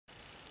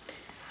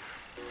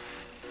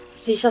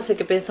Sí, ya sé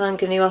que pensaban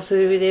que no iba a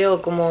subir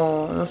video,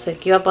 como, no sé,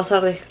 que iba a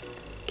pasar de...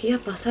 Que iba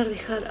a pasar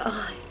dejar...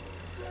 Ay.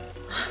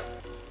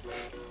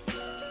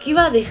 Que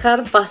iba a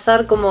dejar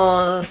pasar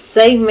como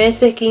 6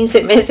 meses,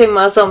 15 meses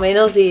más o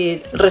menos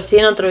y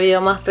recién otro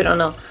video más, pero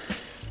no.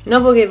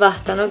 No, porque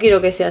basta, no quiero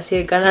que sea así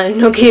el canal,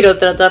 no quiero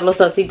tratarlos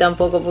así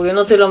tampoco, porque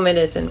no se lo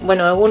merecen.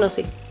 Bueno, algunos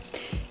sí.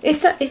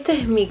 Esta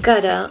es mi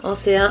cara, o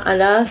sea, a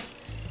las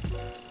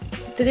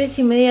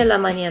 3:30 de la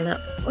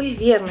mañana. Hoy es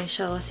viernes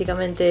ya,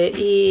 básicamente,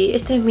 y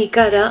esta es mi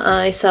cara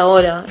a esa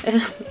hora.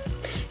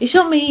 Y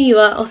yo me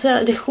iba, o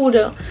sea, les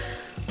juro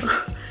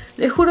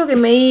que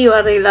me iba a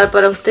arreglar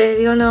para ustedes.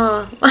 Digo,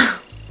 no,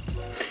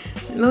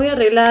 me voy a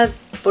arreglar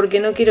porque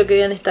no quiero que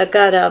vean esta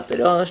cara,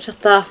 pero ya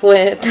está,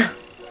 fue.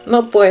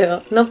 No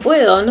puedo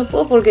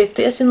porque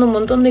estoy haciendo un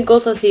montón de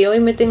cosas y hoy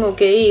me tengo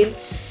que ir.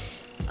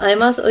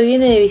 Además, hoy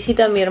viene de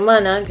visita mi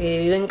hermana que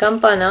vive en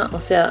Campana,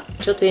 o sea,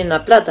 yo estoy en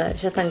La Plata,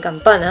 ella está en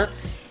Campana.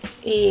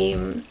 Y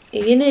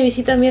viene de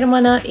visita mi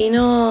hermana y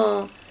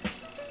no...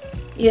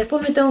 Y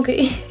después me tengo que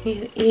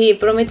ir. Y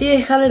prometí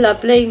dejarle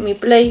mi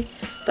Play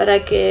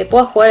para que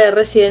pueda jugar el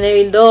Resident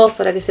Evil 2,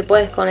 para que se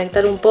pueda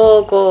desconectar un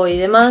poco y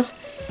demás.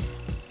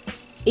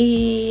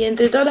 Y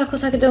entre todas las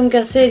cosas que tengo que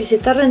hacer, y se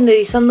está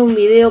renderizando un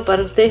video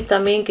para ustedes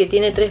también que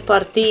tiene 3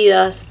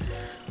 partidas.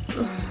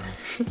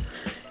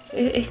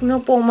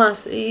 No puedo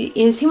más. Y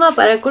encima,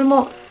 para el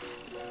colmo,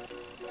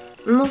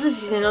 no sé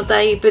si se nota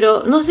ahí,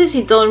 pero no sé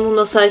si todo el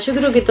mundo sabe. Yo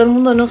creo que todo el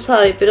mundo no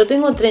sabe, pero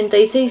tengo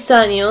 36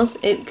 años.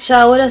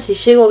 Ya ahora, si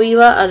llego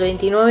viva al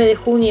 29 de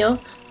junio,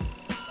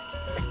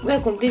 voy a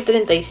cumplir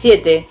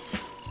 37.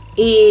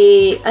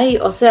 Y hay,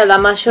 o sea, la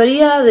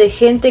mayoría de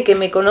gente que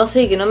me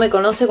conoce y que no me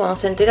conoce, cuando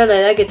se entera la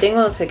edad que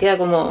tengo, se queda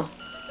como...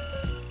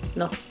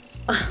 No,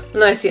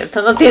 no es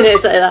cierto, no tiene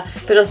esa edad.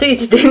 Pero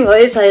sí tengo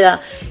esa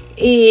edad.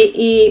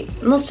 Y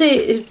no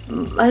sé,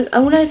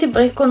 alguna vez se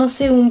parezco, no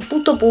sé, un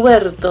puto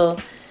puberto.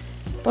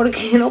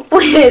 Porque no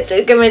puede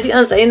ser que me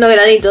sigan saliendo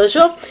granitos.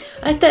 Yo,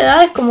 a esta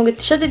edad es como que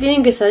ya te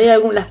tienen que salir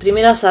las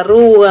primeras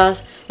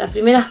arrugas, las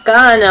primeras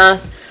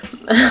canas.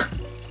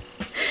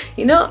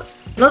 Y no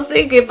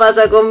sé qué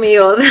pasa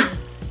conmigo.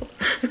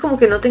 Es como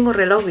que no tengo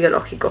reloj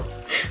biológico.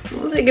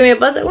 No sé qué me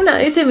pasa. Algunas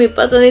veces me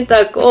pasan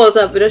estas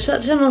cosas, pero ya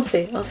no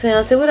sé. O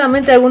sea,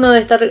 seguramente alguno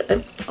debe estar...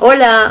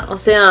 Hola, o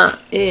sea,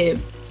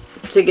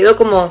 se quedó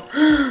como...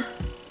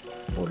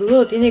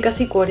 Boludo, tiene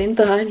casi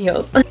 40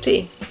 años.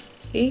 Sí.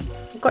 ¿Y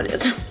cuál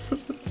es?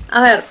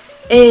 A ver,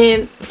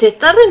 se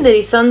está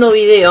renderizando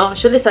video.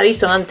 Yo les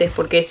aviso antes,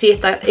 porque sí,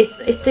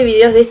 este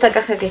video es de esta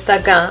caja que está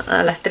acá,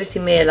 a las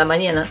 3:30 de la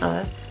mañana. A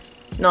ver.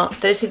 No,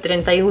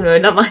 3:31 de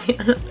la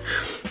mañana.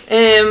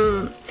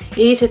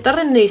 Y se está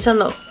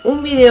renderizando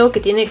un video que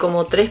tiene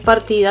como 3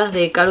 partidas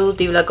de Call of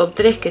Duty Black Ops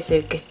 3, que es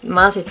el que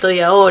más estoy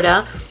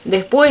ahora.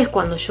 Después,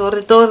 cuando yo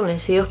retorne,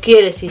 si Dios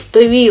quiere, si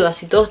estoy viva,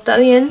 si todo está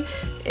bien,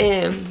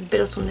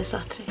 pero es un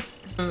desastre.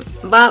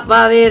 Va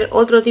a haber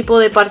otro tipo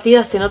de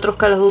partidas en otros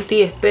Call of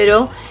Duty,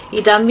 espero.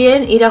 Y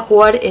también ir a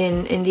jugar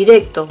en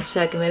directo. O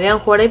sea, que me vean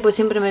jugar ahí, pues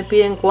siempre me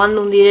piden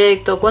cuándo un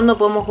directo, cuándo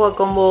podemos jugar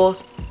con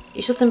vos.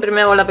 Y yo siempre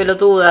me hago la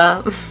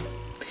pelotuda.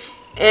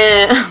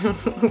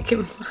 Qué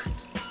mal.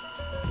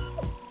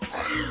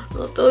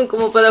 No estoy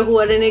como para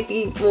jugar en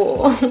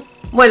equipo.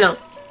 Bueno.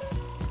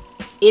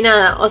 Y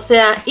nada, o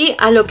sea, y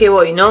a lo que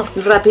voy, ¿no?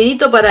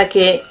 Rapidito para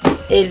que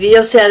el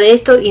video sea de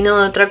esto y no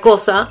de otra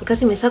cosa.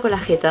 Casi me saco la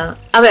jeta.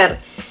 A ver,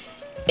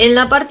 en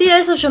la partida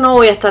de eso yo no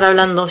voy a estar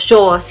hablando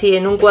yo así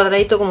en un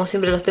cuadradito como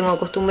siempre los tengo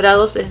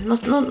acostumbrados.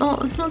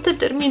 No te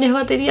termines,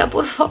 batería,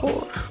 por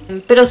favor.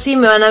 Pero sí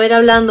me van a ver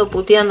hablando,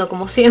 puteando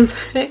como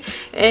siempre.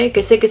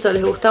 Que sé que eso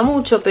les gusta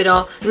mucho,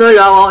 pero no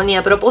lo hago ni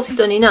a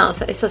propósito ni nada. O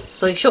sea, esa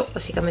soy yo,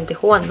 básicamente,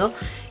 jugando.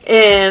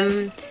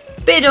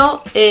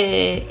 Pero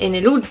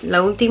en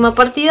la última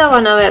partida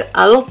van a ver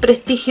a 2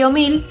 Prestigio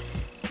 1000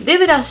 de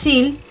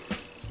Brasil.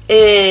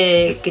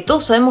 Que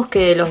todos sabemos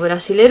que los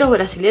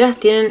brasileras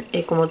tienen,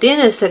 como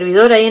tienen el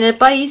servidor ahí en el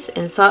país,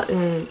 en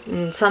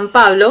San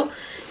Pablo,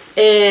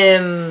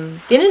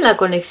 tienen la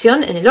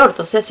conexión en el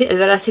orto. O sea, el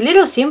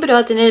brasilero siempre va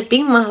a tener el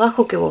ping más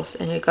bajo que vos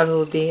en el Call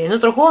of Duty. En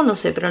otros juegos no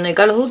sé, pero en el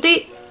Call of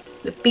Duty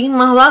ping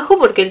más bajo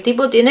porque el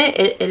tipo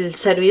tiene el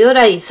servidor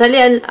ahí.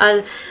 Sale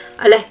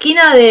a la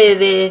esquina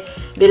de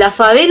la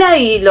favela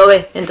y lo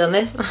ve,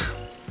 ¿entendés?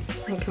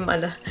 Ay, qué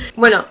mala.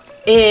 Bueno,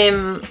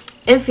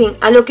 en fin,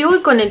 a lo que voy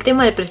con el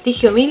tema de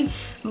Prestigio 1000,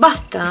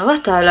 basta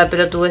de hablar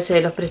pelotudeces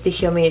de los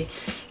Prestigio 1000.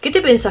 ¿Qué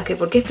te pensás? ¿Que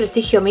porque es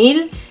Prestigio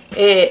 1000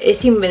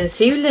 es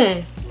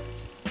invencible?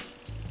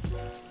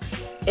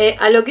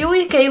 A lo que voy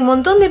es que hay un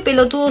montón de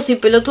pelotudos y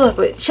pelotudas.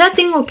 Ya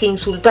tengo que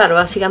insultar,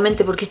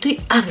 básicamente, porque estoy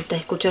harta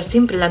de escuchar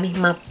siempre la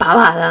misma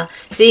pavada,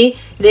 ¿sí?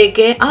 De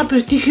que,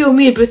 Prestigio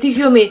 1000,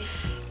 Prestigio 1000.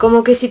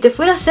 Como que si te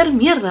fuera a hacer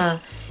mierda.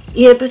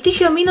 Y el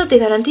prestigio a mí no te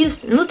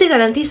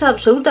garantiza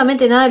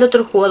absolutamente nada del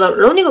otro jugador.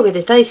 Lo único que te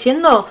está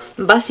diciendo,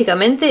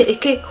 básicamente, es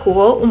que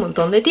jugó un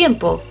montón de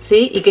tiempo,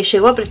 ¿sí? Y que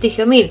llegó a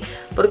prestigio 1000.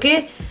 ¿Por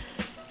qué?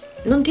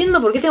 No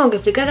entiendo por qué tengo que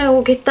explicar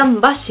algo que es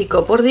tan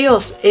básico, por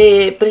Dios.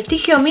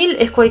 Prestigio 1000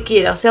 es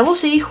cualquiera. O sea, vos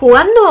seguís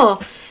jugando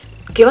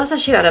que vas a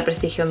llegar a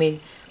prestigio 1000.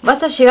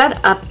 vas a llegar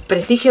a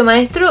prestigio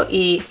maestro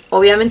y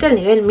obviamente al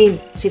nivel 1000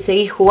 si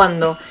seguís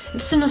jugando.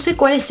 Entonces no sé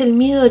cuál es el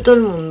miedo de todo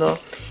el mundo.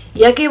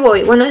 ¿Y a qué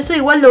voy? Bueno, eso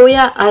igual lo voy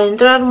a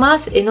adentrar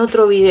más en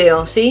otro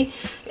video, ¿sí?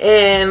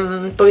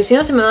 Porque si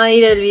no se me va a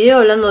ir el video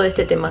hablando de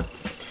este tema.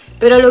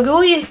 Pero lo que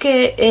voy es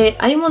que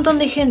hay un montón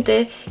de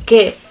gente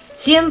que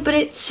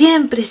siempre,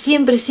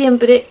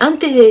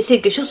 antes de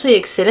decir que yo soy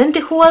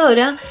excelente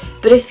jugadora,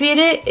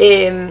 prefiere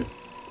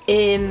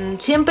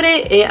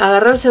siempre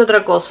agarrarse a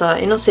otra cosa.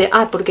 No sé,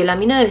 porque la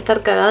mina debe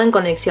estar cagada en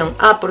conexión.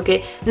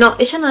 Porque no,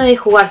 ella no debe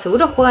jugar,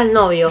 seguro juega el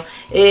novio.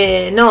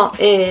 No,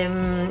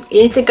 y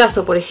en este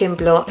caso, por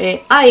ejemplo,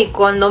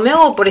 cuando me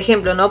hago, por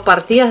ejemplo, no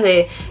partidas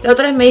de... La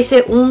otra vez me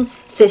hice un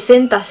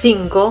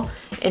 65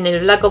 en el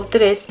Black Ops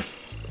 3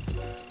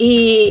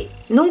 y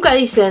nunca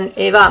dicen,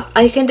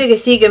 hay gente que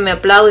sí, que me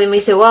aplaude y me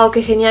dice, wow,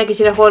 qué genial,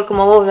 quisiera jugar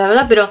como vos, bla,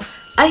 bla, pero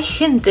hay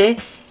gente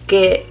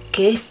que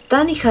es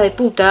tan hija de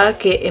puta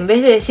que en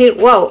vez de decir,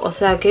 wow, o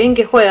sea, que bien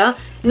que juega,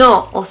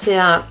 no, o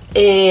sea,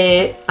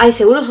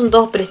 seguro son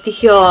todos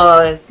prestigio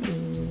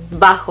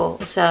bajo,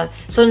 o sea,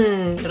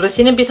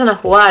 recién empiezan a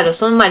jugar o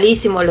son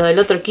malísimos los del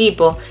otro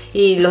equipo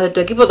y los de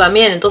tu equipo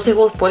también, entonces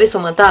vos por eso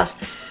matás.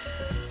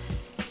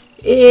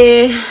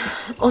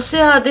 O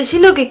sea,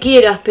 decir lo que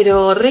quieras,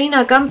 pero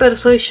ReinaKamper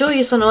soy yo y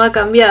eso no va a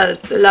cambiar.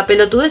 La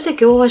pelotudez es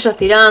que vos vayas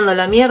tirando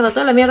la mierda,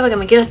 toda la mierda que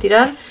me quieras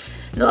tirar,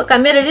 no va a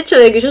cambiar el hecho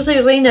de que yo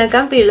soy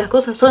ReinaKamper y las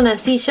cosas son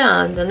así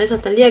ya, ¿entendés?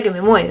 Hasta el día que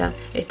me muera.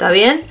 ¿Está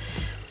bien?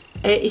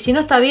 Y si no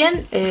está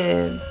bien,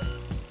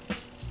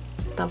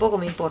 tampoco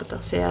me importa.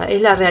 O sea, es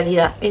la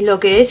realidad. Es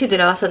lo que es y te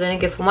la vas a tener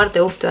que fumar,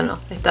 te guste o no.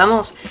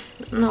 ¿Estamos?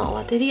 No,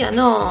 batería,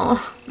 no.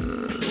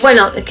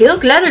 Bueno, ¿quedó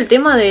claro el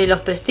tema de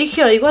los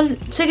prestigios? Igual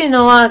sé que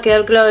no va a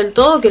quedar claro del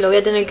todo, que lo voy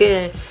a tener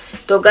que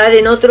tocar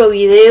en otro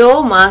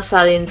video más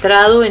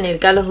adentrado en el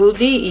Call of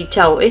Duty y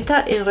chau.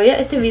 En realidad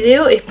este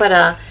video es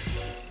paren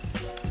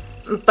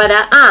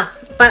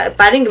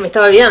que me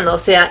estaba olvidando, o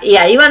sea, y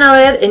ahí van a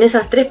ver en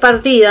esas 3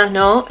 partidas,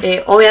 ¿no?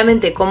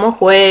 Obviamente cómo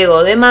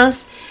juego,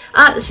 demás.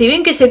 Si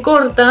bien que se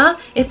corta,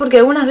 es porque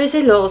algunas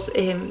veces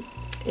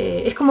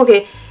es como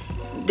que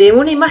de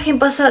una imagen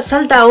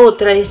salta a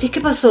otra y decís,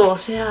 ¿qué pasó? O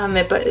sea,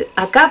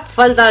 acá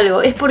falta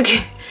algo. Es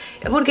porque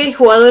hay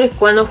jugadores,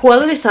 cuando los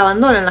jugadores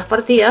abandonan las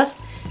partidas,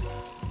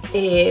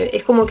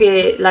 es como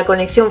que la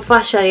conexión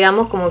falla,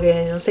 digamos, como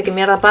que no sé qué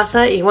mierda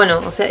pasa. Y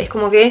bueno, o sea, es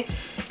como que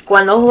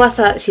cuando vos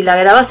si la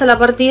grabás a la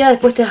partida,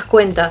 después te das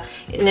cuenta.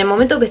 En el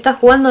momento que estás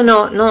jugando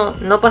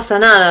no pasa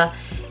nada.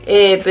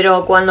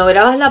 Pero cuando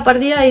grabás la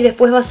partida y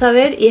después vas a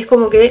ver, y es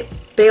como que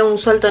pega un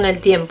salto en el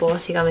tiempo,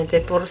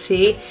 básicamente, por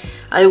si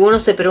alguno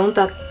se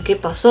pregunta qué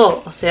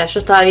pasó. O sea, yo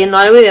estaba viendo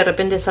algo y de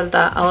repente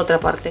salta a otra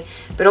parte.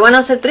 Pero van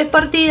a ser 3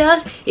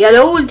 partidas y a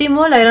lo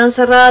último la gran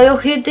cerrada de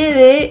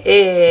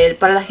ojete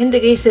para la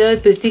gente que dice el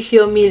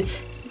prestigio 1000.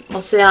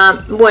 O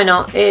sea,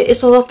 bueno,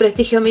 esos 2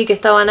 prestigios 1000 que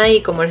estaban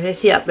ahí, como les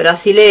decía,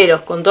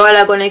 brasileros, con toda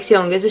la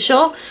conexión, qué sé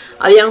yo,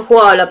 habían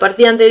jugado la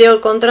partida anterior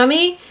contra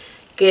mí,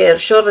 que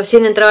yo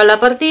recién entraba a la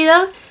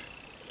partida,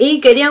 y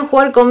querían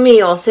jugar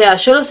conmigo. O sea,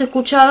 yo los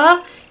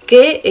escuchaba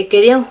que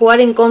querían jugar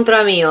en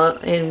contra mío.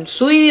 En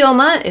su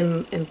idioma,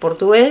 en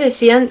portugués,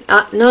 decían,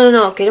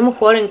 no, queremos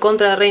jugar en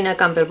contra de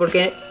ReinaKamper,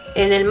 porque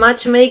en el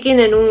matchmaking,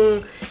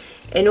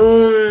 en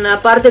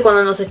una parte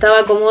cuando nos estaba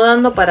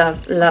acomodando para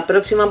la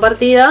próxima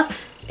partida,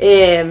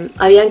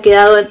 habían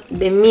quedado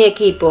de mi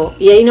equipo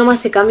y ahí nomás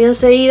se cambió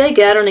enseguida y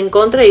quedaron en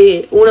contra,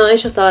 y uno de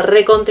ellos estaba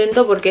re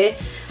contento porque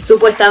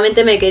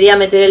supuestamente me quería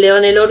meter el dedo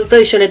en el orto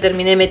y yo le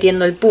terminé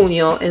metiendo el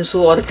puño en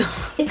su orto.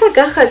 Esta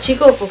caja,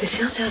 chicos, porque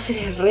si no se va a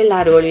hacer re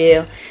largo el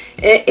video,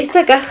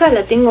 esta caja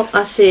la tengo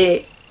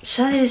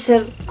ya debe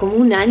ser como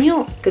un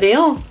año,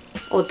 creo,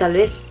 o tal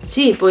vez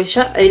sí, porque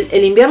ya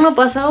el invierno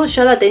pasado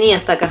ya la tenía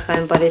esta caja,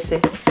 me parece,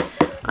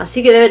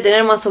 así que debe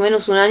tener más o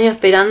menos un año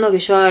esperando que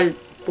yo haga el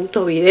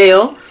puto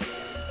video.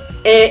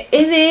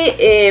 Es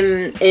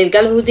de el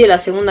Call of Duty de la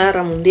Segunda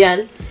Guerra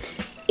Mundial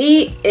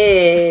y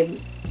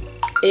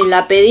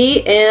la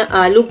pedí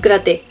a Loot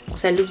Crate, o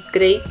sea, Loot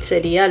Crate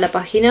sería la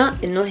página,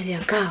 no es de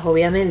acá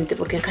obviamente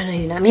porque acá no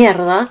hay una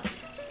mierda,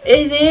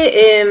 es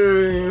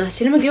de,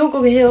 si no me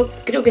equivoco,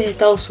 creo que es de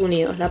Estados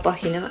Unidos la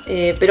página,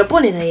 pero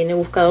ponen ahí en el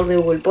buscador de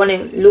Google,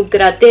 ponen Loot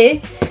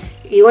Crate,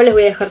 igual les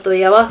voy a dejar todo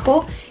ahí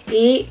abajo.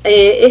 Y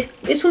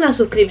es una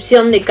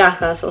suscripción de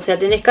cajas, o sea,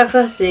 tenés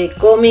cajas de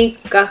cómic,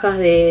 cajas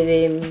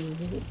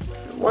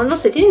bueno, no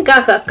sé, tienen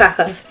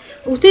cajas.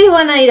 Ustedes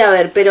van a ir a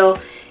ver, pero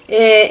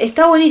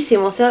está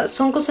buenísimo, o sea,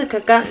 son cosas que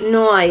acá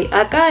no hay.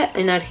 Acá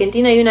en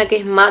Argentina hay una que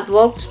es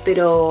Madbox,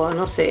 pero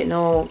no sé,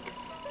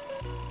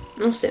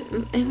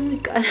 es muy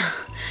cara.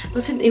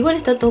 No sé, igual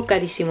está todo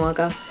carísimo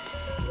acá.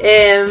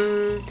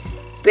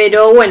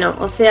 Pero bueno,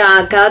 o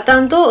sea, cada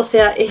tanto, o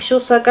sea,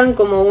 ellos sacan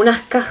como unas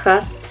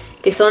cajas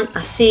que son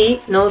así,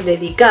 ¿no?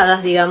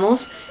 Dedicadas,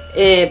 digamos.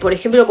 Por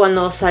ejemplo,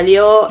 cuando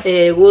salió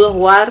God of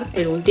War,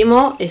 el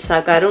último,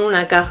 sacaron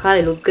una caja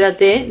de Loot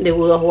Crate de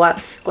God of War.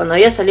 Cuando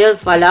había salido el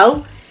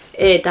Fallout,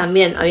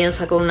 también habían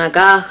sacado una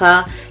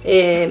caja.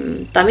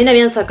 También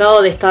habían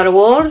sacado de Star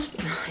Wars,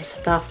 esa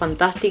estaba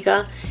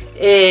fantástica.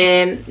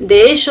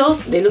 De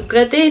ellos, de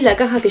Lucrate, es la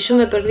caja que yo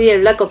me perdí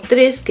del Black Ops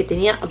 3, que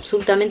tenía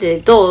absolutamente de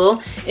todo.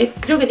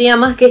 Creo que tenía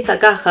más que esta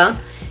caja.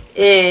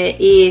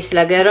 Y se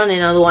la quedaron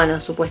en aduana,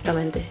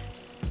 supuestamente.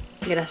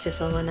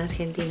 Gracias, aduana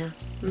argentina.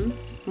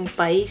 Un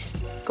país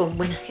con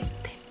buena gente.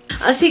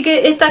 Así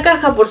que esta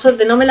caja, por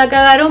suerte, no me la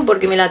cagaron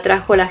porque me la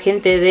trajo la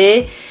gente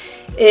de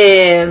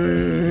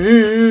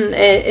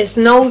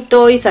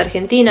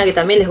SnowToysArgentina, que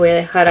también les voy a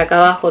dejar acá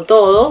abajo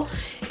todo.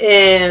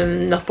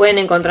 Nos pueden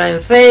encontrar en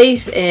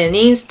Face, en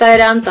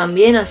Instagram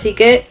también, así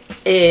que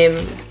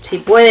si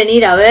pueden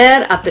ir a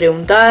ver, a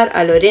preguntar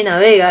a Lorena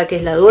Vega, que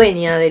es la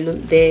dueña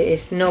de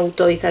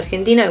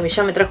SnowToysArgentina, que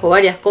ya me trajo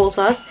varias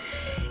cosas,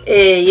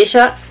 y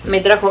ella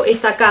me trajo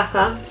esta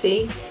caja,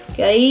 ¿sí?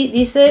 Que ahí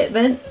dice,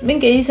 ven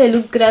que dice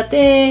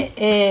Lucrate,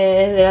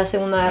 de la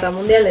Segunda Guerra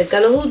Mundial, de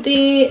Call of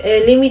Duty,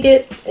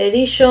 Limited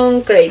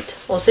Edition Crate.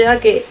 O sea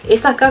que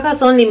estas cajas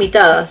son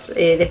limitadas.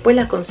 Después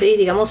las conseguís,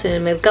 digamos, en el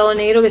mercado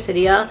negro, que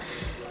sería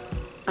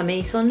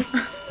Amazon.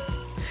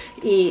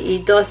 y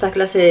toda esa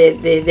clase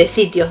de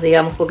sitios,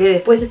 digamos, porque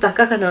después estas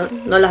cajas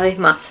no las ves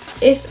más.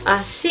 Es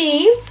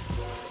así,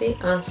 ¿sí?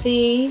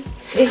 Así.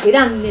 Es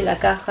grande la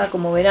caja,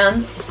 como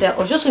verán. O sea,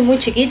 o yo soy muy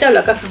chiquita o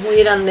la caja es muy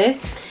grande.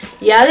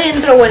 Y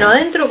adentro, bueno,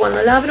 adentro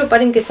cuando la abro,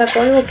 paren que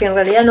saco algo que en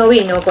realidad no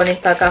vino con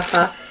esta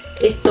caja.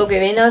 Esto que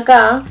ven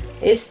acá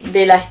es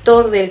de la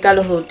store del Call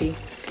of Duty,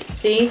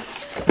 ¿sí?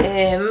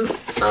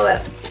 A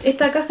ver,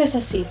 esta caja es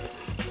así,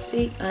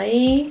 ¿sí?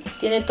 Ahí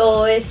tiene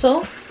todo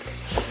eso.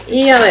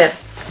 Y a ver,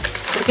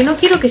 porque no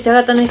quiero que se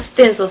haga tan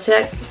extenso, o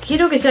sea,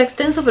 quiero que sea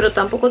extenso pero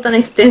tampoco tan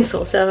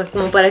extenso, o sea,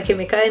 como para que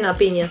me caen a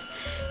piña.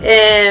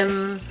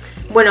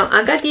 Bueno,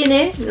 acá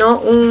tiene,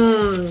 ¿no?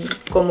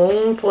 Como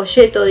un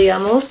folleto,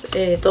 digamos,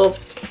 todo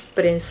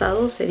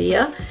prensado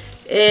sería,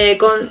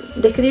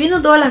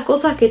 describiendo todas las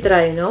cosas que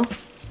trae, ¿no?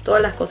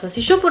 Todas las cosas.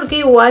 Y yo, porque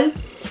igual,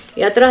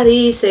 y atrás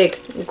dice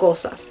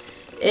cosas.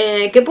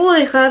 Que puedo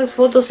dejar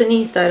fotos en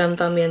Instagram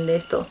también de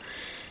esto.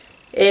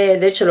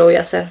 De hecho lo voy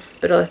a hacer,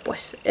 pero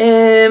después.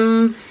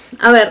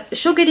 A ver,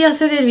 yo quería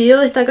hacer el video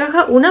de esta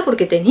caja, una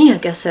porque tenía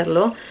que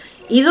hacerlo.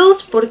 Y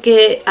dos,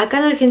 porque acá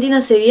en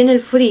Argentina se viene el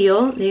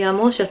frío,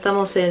 digamos, ya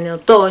estamos en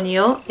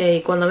otoño,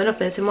 y cuando menos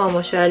pensemos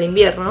vamos a llegar al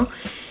invierno.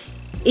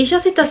 Y ya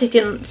se está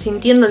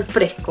sintiendo el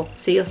fresco,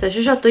 ¿sí? O sea, yo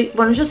ya estoy,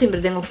 bueno, yo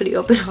siempre tengo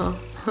frío, pero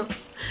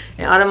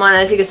ahora me van a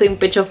decir que soy un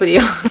pecho frío.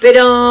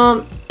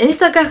 Pero en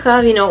esta caja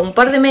vino un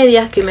par de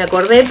medias que me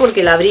acordé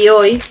porque la abrí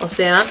hoy, o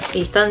sea,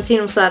 y están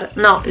sin usar.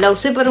 No, la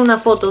usé para una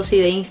foto, sí,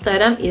 de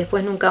Instagram, y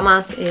después nunca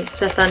más,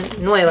 ya están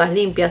nuevas,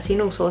 limpias,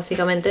 sin uso,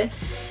 básicamente.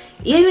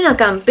 Y hay una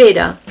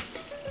campera.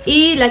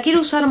 Y la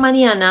quiero usar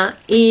mañana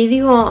y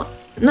digo,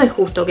 no es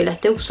justo que la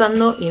esté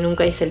usando y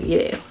nunca hice el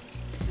video.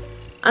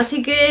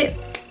 Así que,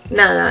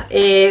 nada,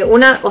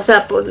 o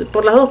sea,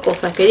 por las dos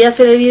cosas. Quería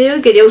hacer el video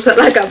y quería usar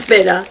la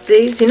campera,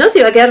 ¿sí? Si no, se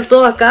iba a quedar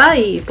todo acá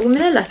y pues,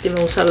 me da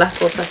lástima usar las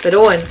cosas.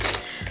 Pero bueno,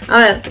 a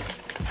ver,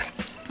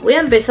 voy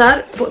a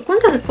empezar.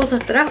 ¿Cuántas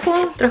cosas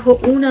trajo? Trajo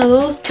 1,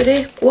 2,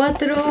 3,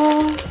 4,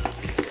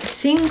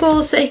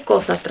 5, 6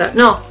 cosas.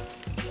 No,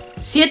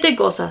 7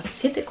 cosas.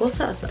 ¿7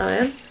 cosas? A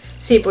ver.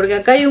 Sí, porque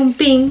acá hay un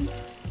pin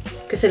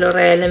que se lo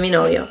regalé a mi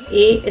novio.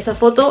 Y esa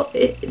foto,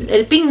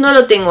 el pin no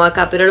lo tengo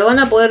acá, pero lo van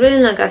a poder ver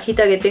en la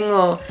cajita que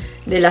tengo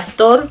de la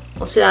store.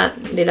 O sea,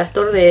 de la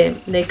store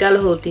de Call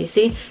of Duty,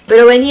 ¿sí?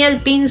 Pero venía el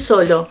pin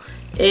solo.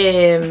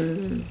 Pero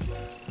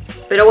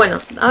bueno,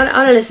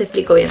 ahora les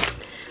explico bien.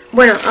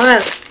 Bueno, a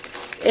ver.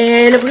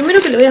 Lo primero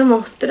que les voy a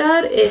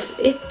mostrar es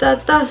esta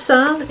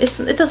taza.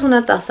 Esta es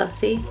una taza,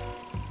 ¿sí?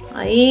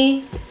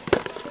 Ahí,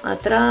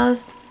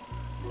 atrás.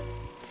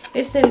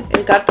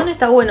 El cartón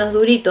está bueno, es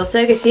durito. O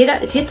sea que si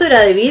esto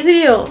era de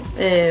vidrio,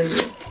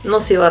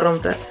 no se iba a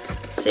romper,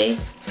 ¿sí?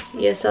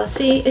 Y es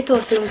así. Esto va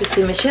a ser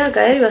si me llega a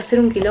caer va a ser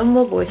un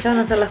quilombo, porque ya van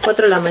a ser las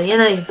 4 de la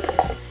mañana y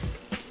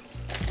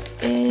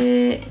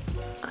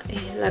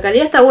la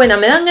calidad está buena.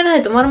 Me dan ganas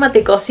de tomar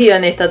mate cocido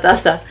en esta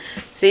taza,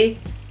 ¿sí?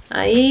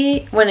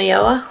 Ahí, bueno, y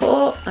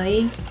abajo,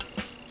 ahí.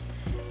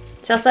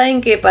 Ya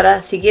saben que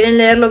si quieren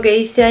leer lo que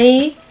dice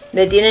ahí,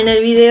 detienen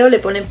el video, le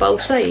ponen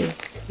pausa y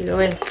lo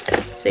ven,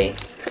 ¿sí?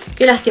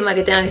 Qué lástima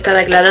que tengan que estar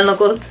aclarando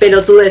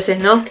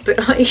pelotudeces, ¿no?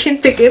 Pero hay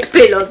gente que es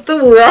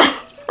pelotuda.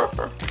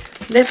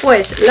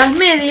 Después, las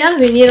medias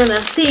vinieron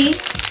así,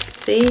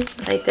 ¿sí?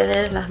 Ahí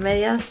tenés las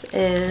medias.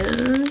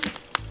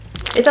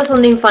 Estas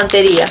son de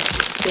infantería,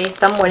 ¿sí?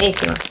 Están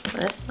buenísimas,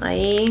 ¿ves?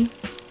 Ahí.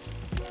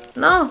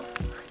 No,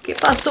 ¿qué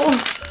pasó?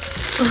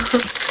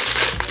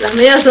 Las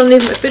medias son de...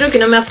 Espero que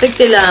no me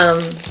afecte la...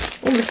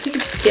 me estoy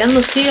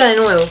quedando ciega de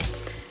nuevo.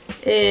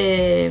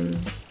 Que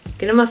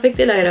no me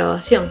afecte la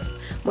grabación.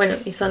 Bueno,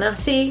 y son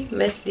así,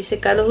 ¿ves? Dice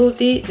Call of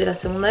Duty de la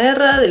Segunda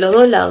Guerra, de los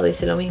dos lados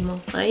dice lo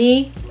mismo.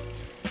 Ahí.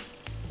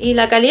 Y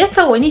la calidad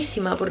está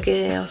buenísima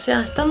porque, o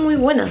sea, están muy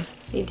buenas.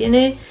 Y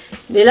tiene...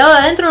 Del lado de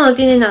adentro no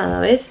tiene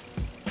nada, ¿ves?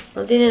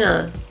 No tiene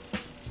nada.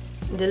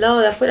 Del lado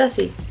de afuera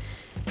sí.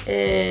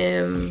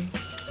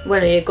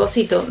 Bueno, y el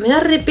cosito. Me da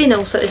re pena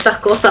usar estas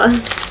cosas.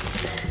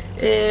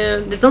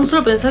 De tan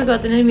solo pensar que va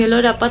a tener mi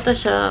olor a pata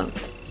ya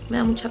me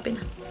da mucha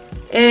pena.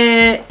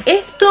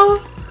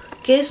 Esto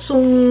que es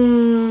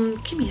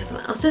un... ¿Qué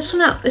mierda? O sea,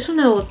 es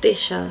una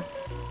botella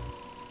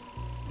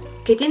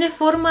que tiene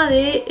forma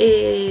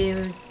de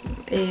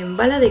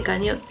bala de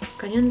cañón.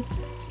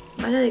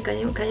 Bala de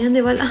cañón, cañón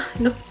de bala.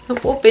 No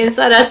puedo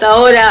pensar hasta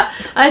ahora.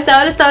 A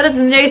esta hora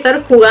tendría que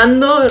estar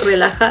jugando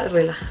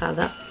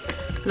relajada.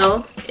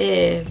 ¿No?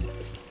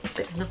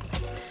 Pero no.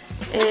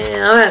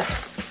 A ver.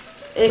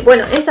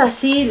 Bueno, es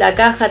así la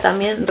caja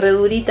también,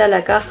 redurita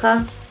la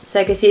caja. O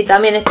sea que si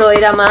también esto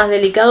era más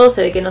delicado,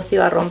 se ve que no se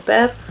iba a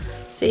romper.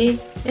 ¿Sí?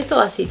 Esto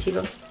así,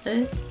 chicos.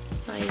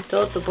 Ahí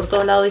todo, por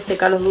todos lados dice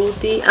Call of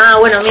Duty. Ah,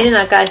 bueno, miren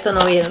acá, esto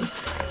no vieron.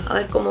 A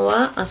ver cómo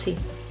va, así.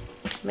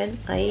 ¿Ven?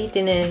 Ahí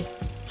tiene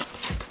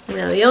un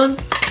avión.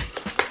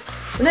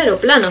 Un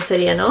aeroplano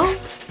sería, ¿no?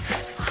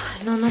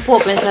 Ay, no puedo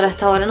pensar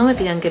hasta ahora, no me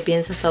pidan que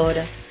piense hasta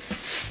ahora.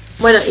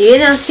 Bueno, y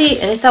viene así,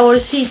 en esta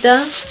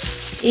bolsita.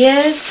 Y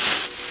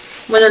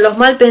es... Bueno, los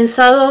mal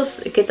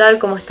pensados, ¿qué tal?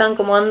 ¿Cómo están?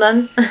 ¿Cómo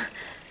andan?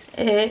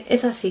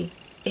 Es así.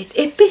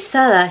 Es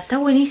pesada, está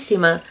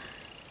buenísima.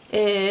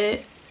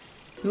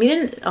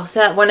 Miren, o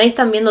sea, bueno, ahí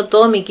están viendo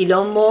todo mi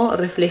quilombo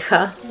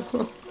reflejado.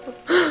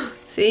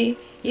 ¿Sí?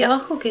 Y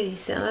abajo, ¿qué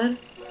dice? A ver.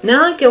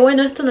 No, qué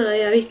bueno, esto no lo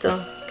había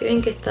visto. Qué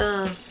bien que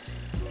está...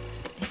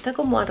 Está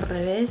como al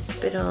revés,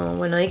 pero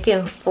bueno, hay que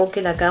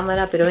enfoque la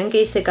cámara. Pero ven que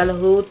dice Call of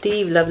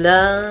Duty, bla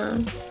bla.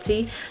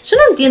 ¿Sí? Yo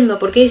no entiendo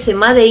por qué dice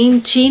Made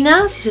in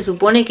China si se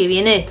supone que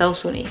viene de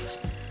Estados Unidos.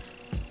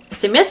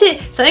 Se me hace...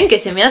 ¿Saben qué?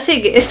 Se me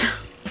hace que eso...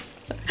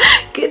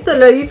 Que esto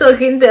lo hizo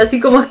gente así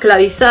como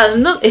esclavizada.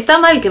 No, está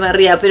mal que me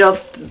ría, pero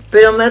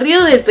me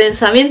río del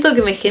pensamiento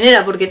que me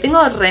genera. Porque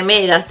tengo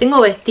remeras,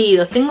 tengo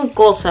vestidos, tengo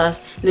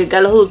cosas de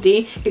Call of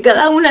Duty que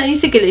cada una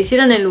dice que le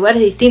hicieron en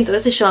lugares distintos.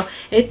 Qué sé yo,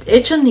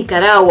 hecho en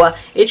Nicaragua,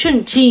 hecho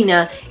en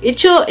China,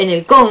 hecho en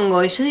el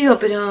Congo. Y yo digo,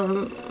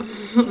 pero...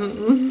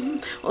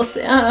 o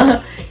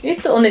sea,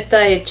 ¿esto dónde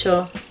está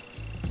hecho?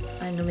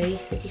 Ay, no me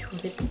dice, que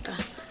hijos de puta.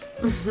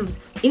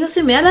 Y no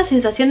sé, me da la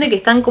sensación de que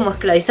están como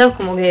esclavizados,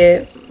 como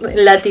que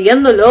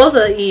latigándolos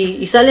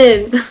y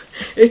salen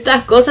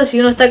estas cosas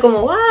y uno está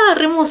como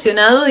re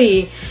emocionado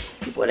y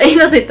por ahí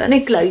nos están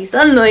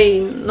esclavizando y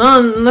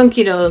no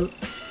quiero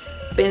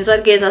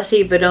pensar que es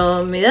así,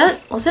 pero me da,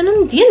 o sea, no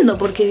entiendo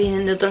por qué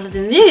vienen de otros,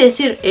 tendría que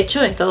decir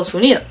hecho en Estados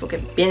Unidos, porque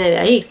viene de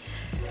ahí,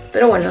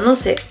 pero bueno, no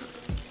sé,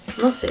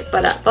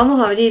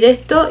 vamos a abrir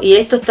esto y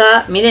esto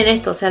está, miren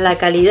esto, o sea, la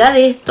calidad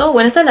de esto,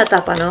 bueno, esta es la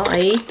tapa, ¿no?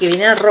 Ahí, que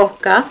viene a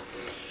rosca.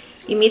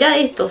 Y mira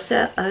esto, o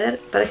sea, a ver,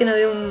 para que no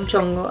vea un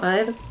chongo. A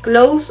ver,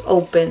 close,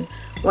 open.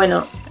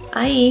 Bueno,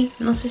 ahí,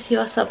 no sé si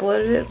vas a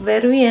poder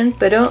ver bien,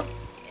 pero...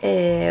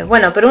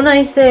 bueno, pero una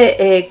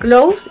dice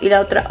close y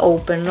la otra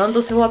open, ¿no?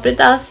 Entonces vos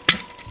apretás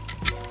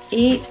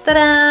y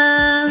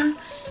 ¡tarán!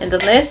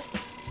 ¿Entendés?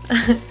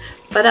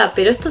 Pará,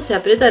 pero esto se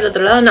aprieta del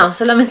otro lado. No,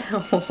 solamente...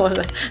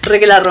 re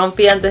que la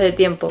rompí antes de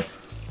tiempo.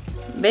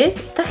 ¿Ves?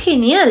 Está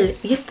genial.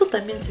 Y esto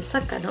también se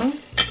saca, ¿no?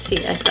 Sí,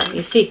 ahí está.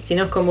 Y sí, si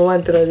no es como va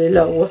dentro del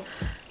agua.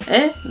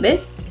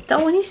 ¿Ves? Está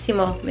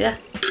buenísimo, mirá.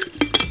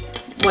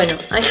 Bueno,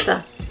 ahí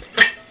está.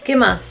 ¿Qué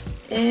más?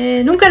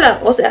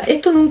 O sea,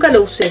 esto nunca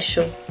lo usé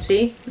yo,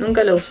 ¿sí?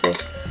 Nunca lo usé.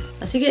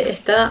 Así que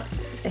está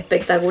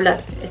espectacular.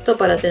 Esto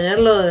para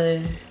tenerlo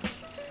de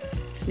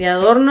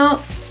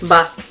adorno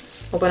va.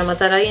 O para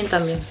matar a alguien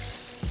también.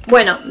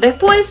 Bueno,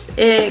 después,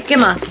 ¿qué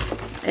más?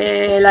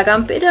 La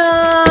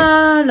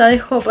campera la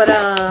dejo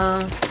para...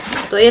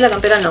 Todavía la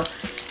campera no.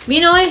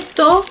 Vino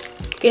esto,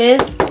 que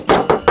es...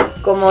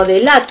 como de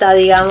lata,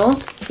 digamos,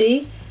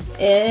 ¿sí?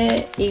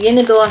 Y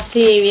viene todo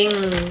así, bien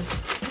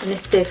en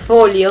este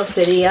folio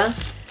sería.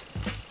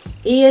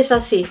 Y es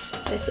así,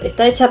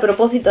 está hecha a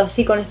propósito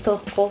así con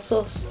estos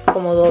cosos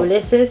como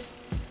dobleces.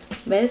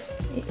 ¿Ves?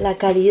 La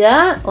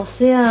calidad, o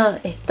sea,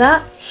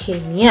 está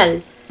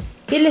genial.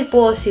 ¿Qué les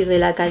puedo decir de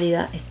la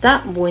calidad?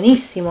 Está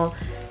buenísimo.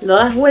 Lo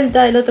das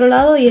vuelta del otro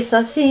lado y es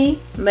así,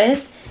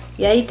 ¿ves?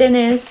 Y ahí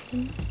tenés,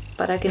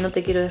 para que no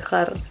te quiero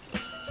dejar...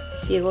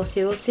 ciego,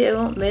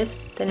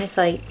 ¿ves? Tenés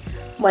ahí.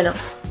 Bueno,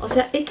 o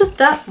sea, esto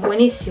está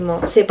buenísimo.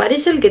 Se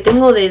parece al que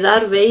tengo de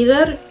Darth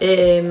Vader,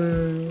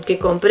 que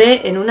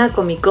compré en una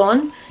Comic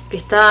Con, que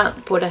está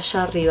por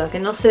allá arriba, que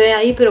no se ve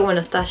ahí, pero bueno,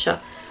 está allá.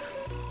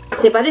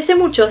 Se parece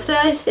mucho, o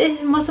sea, es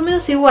más o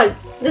menos igual.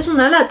 Es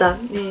una lata.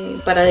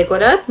 Para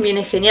decorar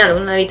viene genial.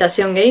 Una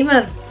habitación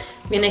gamer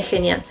viene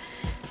genial.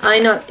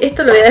 Ay no,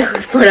 esto lo voy a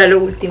dejar para lo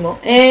último.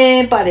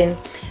 Paren.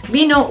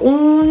 Vino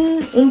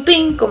un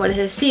pin, como les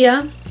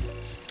decía.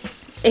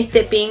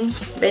 Este pin,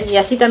 ven, y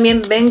así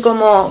también ven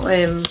como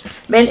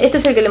ven, este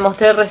es el que le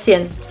mostré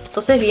recién.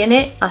 Entonces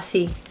viene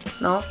así,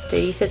 ¿no? Te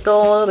dice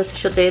todo, qué sé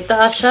yo, te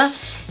detalla.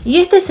 Y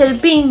este es el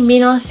pin,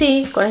 vino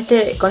así, con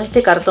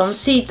este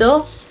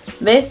cartoncito.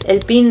 ¿Ves? El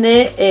pin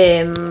de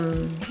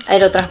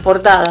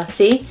aerotransportada,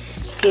 ¿sí?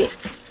 Que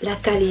la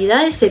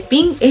calidad de ese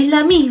pin es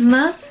la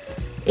misma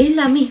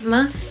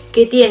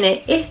que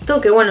tiene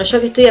esto, que bueno,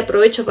 yo que estoy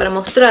aprovecho para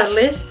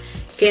mostrarles.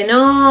 Que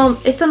no,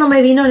 esto no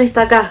me vino en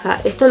esta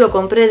caja, esto lo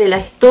compré de la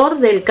store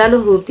del Call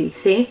of Duty,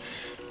 ¿sí?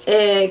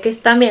 Que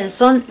también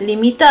son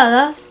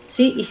limitadas,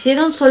 ¿sí?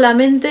 Hicieron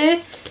solamente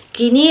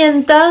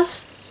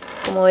 500,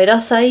 como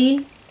verás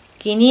ahí,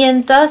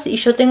 500 y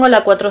yo tengo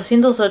la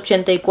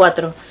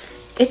 484.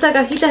 Esta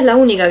cajita es la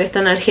única que está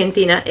en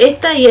Argentina.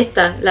 Esta y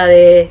esta, la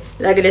que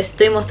les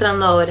estoy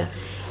mostrando ahora.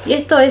 Y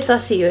esto es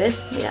así,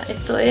 ¿ves? Mira,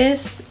 esto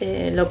es,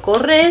 lo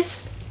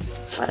corres.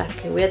 Para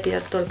que voy a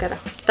tirar todo el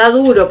carajo. Está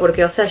duro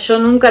porque, o sea, yo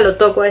nunca lo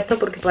toco esto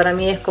porque para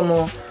mí es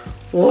como...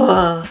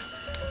 ¡Wow!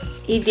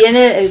 Y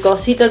tiene el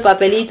cosito, el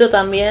papelito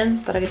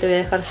también, para que te voy a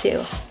dejar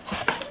ciego.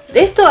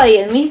 De esto hay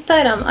en mi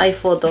Instagram, hay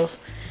fotos.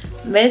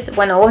 ¿Ves?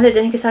 Bueno, vos le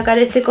tenés que sacar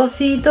este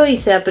cosito y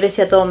se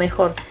aprecia todo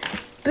mejor.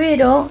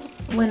 Pero,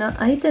 bueno,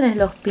 ahí tenés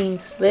los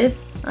pins,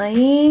 ¿ves?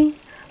 Ahí...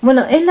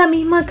 Bueno, es la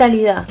misma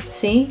calidad,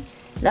 ¿sí?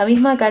 La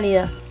misma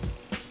calidad.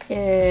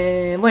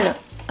 Bueno,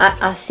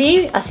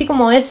 así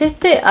como es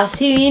este,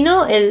 así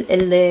vino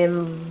el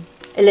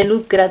de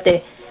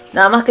Lucrate.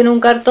 Nada más que en un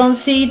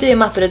cartoncito y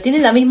demás, pero tiene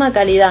la misma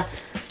calidad,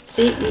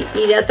 ¿sí?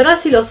 Y de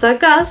atrás, si lo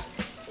sacás,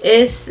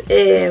 es...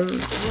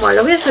 bueno,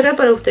 lo voy a sacar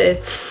para ustedes.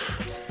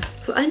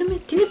 Ay, no me...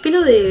 Tiene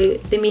pelo de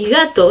mis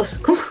gatos.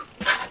 ¿Cómo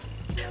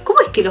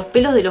es que los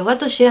pelos de los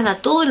gatos llegan a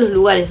todos los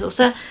lugares? O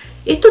sea,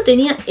 esto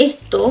tenía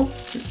esto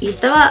y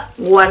estaba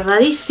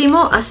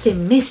guardadísimo hace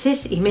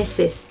meses y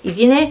meses. Y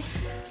tiene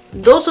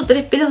 2 o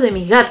 3 pelos de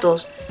mis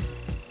gatos.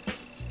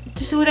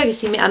 Estoy segura que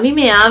si a mí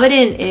me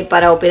abren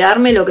para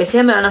operarme, lo que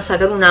sea, me van a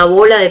sacar una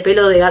bola de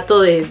pelo de gato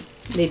de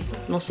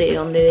no sé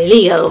dónde, del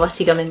hígado,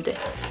 básicamente.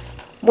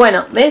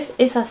 Bueno, ¿ves?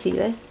 Es así,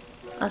 ¿ves?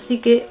 Así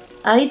que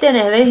ahí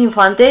tenés, ¿ves?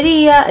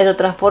 Infantería,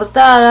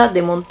 aerotransportada,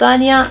 de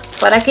montaña.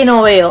 ¿Para qué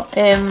no veo?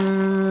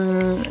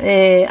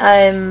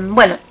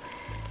 Bueno,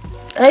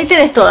 ahí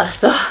tenés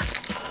todas.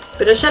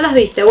 Pero ya las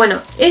viste. Bueno,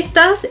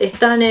 estas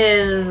están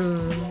en...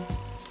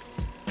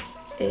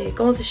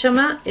 ¿cómo se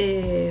llama?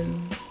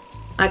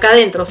 Acá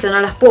adentro, o sea, no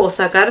las puedo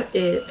sacar.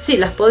 Sí,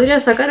 las podría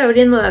sacar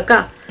abriendo de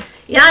acá.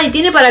 Y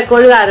tiene para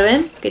colgar,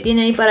 ¿ven? Que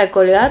tiene ahí para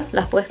colgar,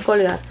 las puedes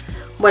colgar.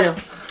 Bueno,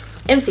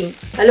 en fin,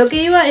 a lo que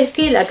iba es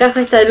que la caja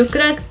esta de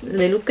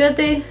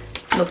Lucrate,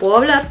 no puedo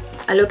hablar.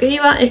 A lo que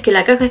iba es que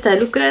la caja esta de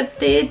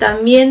Lucrate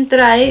también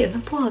trae,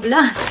 no puedo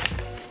hablar.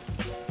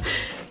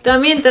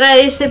 También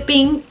trae ese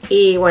pin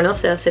y bueno, o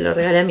sea, se lo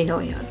regalé a mi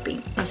novio el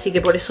pin. Así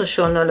que por eso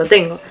yo no lo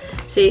tengo.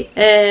 Sí,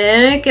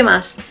 ¿qué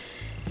más?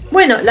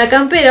 Bueno, la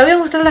campera, voy a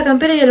mostrar la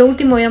campera y a lo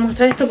último voy a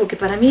mostrar esto porque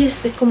para mí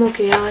es como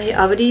que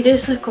abrir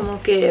eso es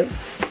como que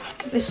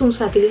es un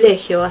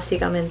sacrilegio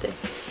básicamente.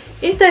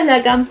 Esta es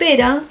la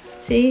campera,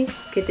 ¿sí?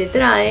 Que te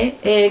trae.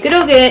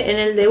 Creo que en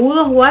el de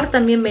WW2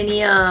 también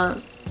venía...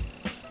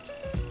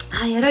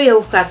 Ay, ahora voy a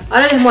buscar.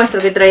 Ahora les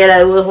muestro que traía la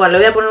de WW2. Le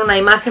voy a poner una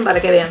imagen para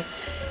que vean.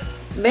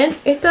 ¿Ven?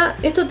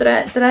 Esto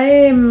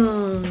trae...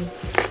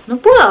 No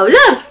puedo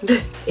hablar.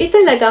 Esta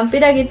es la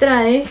campera que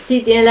trae.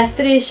 Sí, tiene la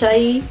estrella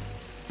ahí.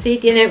 Sí,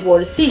 tiene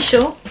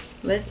bolsillo.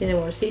 ¿Ves? Tiene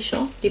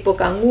bolsillo. Tipo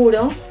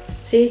canguro.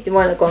 Sí,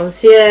 bueno, con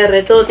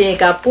cierre, todo. Tiene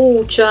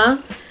capucha.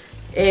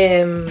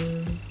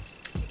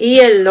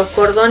 Y los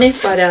cordones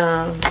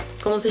para...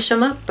 ¿Cómo se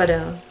llama?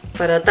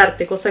 Para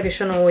atarte. Cosa que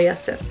yo no voy a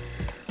hacer.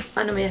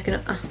 No me digas que no.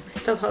 Me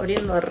estaba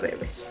abriendo al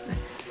revés.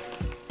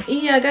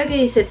 Y acá que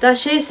dice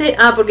talle S.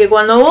 Porque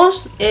cuando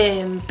vos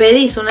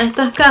pedís una de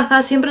estas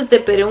cajas siempre te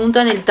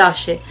preguntan el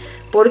talle.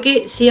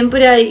 Porque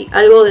siempre hay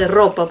algo de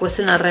ropa. Puede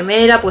ser una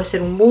remera, puede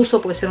ser un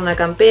buzo, puede ser una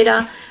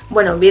campera.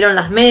 Bueno, vieron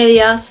las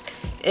medias.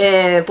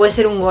 Puede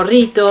ser un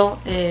gorrito.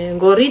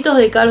 Gorritos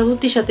de Call of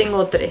Duty ya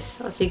tengo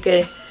 3. Así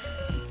que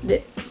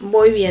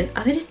voy bien.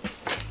 A ver.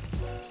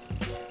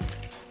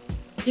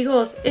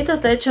 Chicos, esto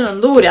está hecho en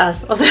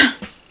Honduras. O sea...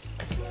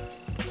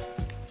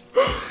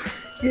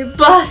 ¿Qué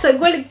pasa?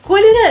 ¿Cuál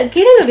era?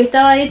 ¿Qué era lo que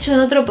estaba hecho en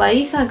otro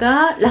país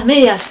acá? Las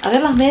medias. A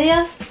ver las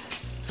medias.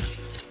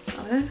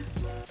 A ver.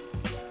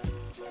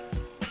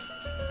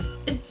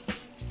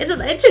 Esto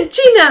está hecho en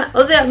China.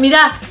 O sea,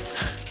 mirá.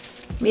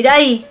 Mirá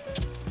ahí.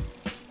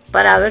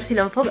 Para ver si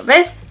lo enfoca.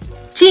 ¿Ves?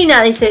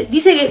 China, dice.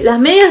 Dice que las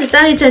medias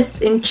están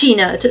hechas en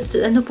China.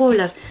 No puedo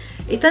hablar.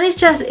 Están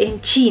hechas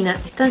en China.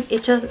 Están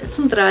hechas... Es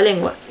un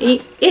trabalengua.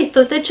 Y esto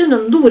está hecho en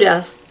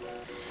Honduras.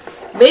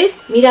 ¿Ves?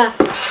 Mira,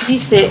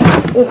 dice,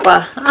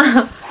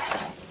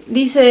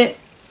 dice,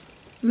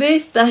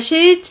 ¿ves?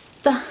 Talle,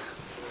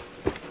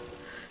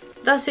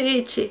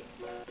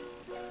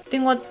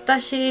 tengo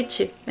talle,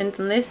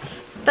 ¿entendés?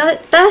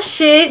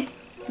 Talle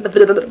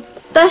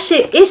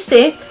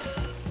S,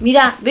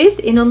 mira, ¿ves?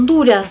 En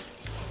Honduras.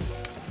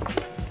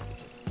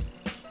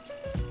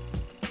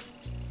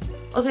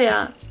 O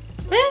sea,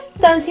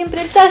 dan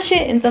siempre el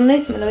talle,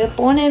 ¿entendés? Me lo voy a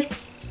poner.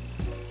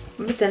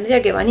 Me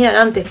tendría que bañar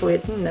antes porque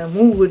tengo una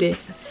mugre.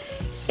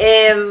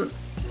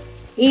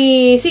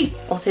 Y sí,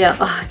 o sea,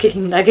 qué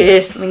linda que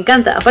es, me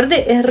encanta.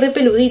 Aparte es re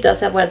peludita, o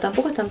sea, bueno,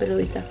 tampoco es tan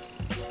peludita.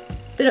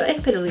 Pero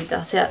es peludita,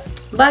 o sea,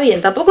 va bien.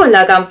 Tampoco es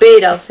la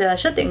campera, o sea,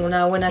 ya tengo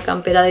una buena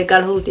campera de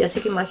Call of Duty, así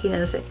que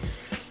imagínense.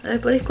 Me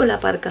parezco la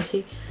parca,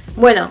 sí.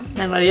 Bueno,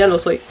 en realidad lo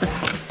soy,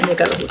 de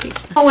Call of Duty.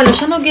 Bueno,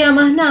 ya no queda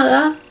más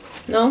nada,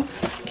 ¿no?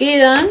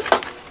 Quedan...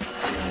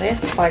 A ver,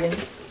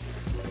 paren.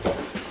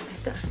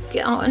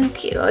 No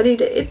quiero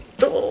abrir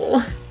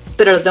esto,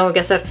 pero lo tengo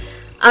que hacer.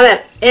 A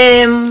ver,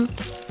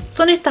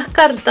 son estas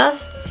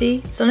cartas,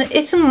 ¿sí?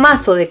 Es un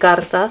mazo de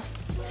cartas,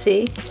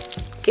 ¿sí?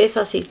 Que es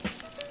así,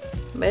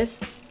 ¿ves?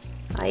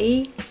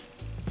 Ahí,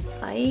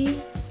 ahí.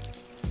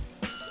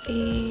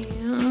 Y...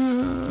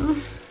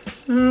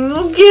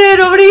 no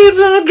quiero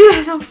abrirlo, no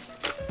quiero.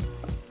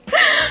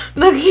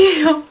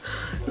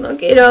 No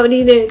quiero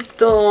abrir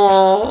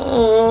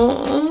esto.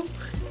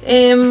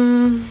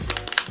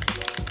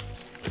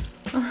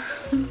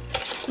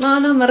 No,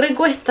 me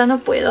recuesta, no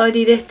puedo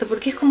abrir esto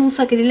porque es como un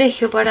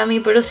sacrilegio para mí,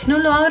 pero si no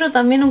lo abro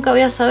también nunca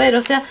voy a saber,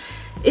 o sea,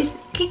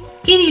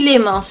 ¿qué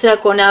dilema, o sea,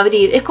 con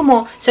abrir? Es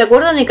como, ¿se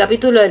acuerdan el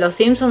capítulo de Los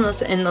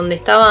Simpsons en donde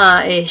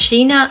estaba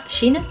Gina?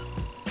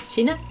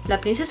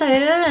 ¿La princesa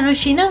guerrera no es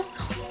Gina?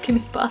 ¿Qué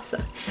me pasa?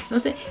 No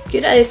sé, ¿qué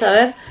hora es? A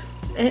ver.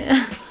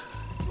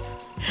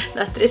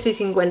 Las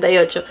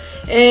 13:58.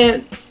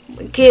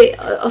 Que,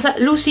 o sea,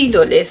 Lucy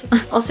Loles.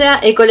 O sea,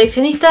 el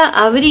coleccionista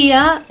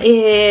abría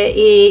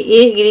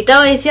y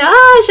gritaba y decía,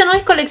 ¡ah, ya no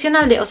es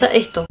coleccionable! O sea,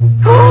 esto.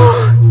 ¡Oh!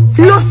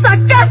 ¡Lo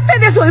sacaste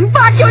de su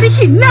empaque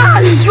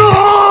original!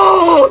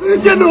 ¡No!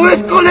 ¡Ya no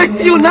es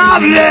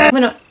coleccionable!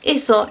 Bueno,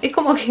 eso, es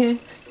como que...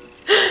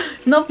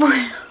 No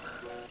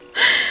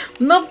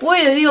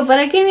puedo, digo,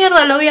 ¿para qué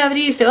mierda lo voy a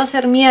abrir? Se va a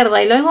hacer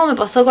mierda. Y lo mismo me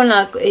pasó con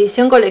la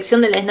edición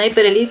colección de la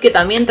Sniper Elite, que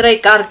también trae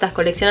cartas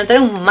coleccionadas, trae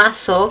un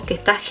mazo que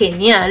está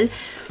genial.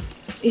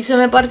 Y se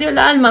me partió el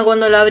alma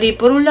cuando lo abrí.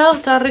 Por un lado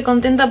estaba re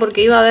contenta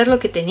porque iba a ver lo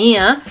que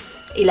tenía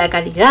y la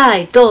calidad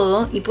y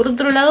todo. Y por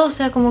otro lado, o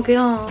sea, como que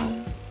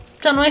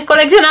ya no es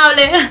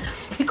coleccionable.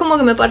 Es como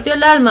que me partió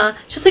el alma.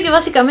 Yo sé que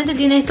básicamente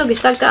tiene esto que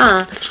está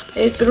acá,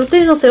 pero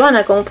ustedes no se van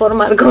a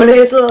conformar con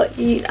eso.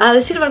 Y a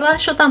decir verdad,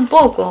 yo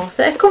tampoco. O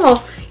sea, es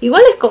como...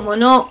 Igual es como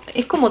no...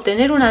 Es como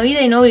tener una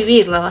vida y no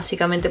vivirla,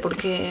 básicamente,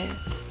 porque...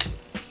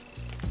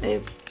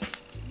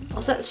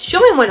 o sea, si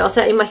yo me muero, o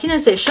sea,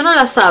 imagínense, yo no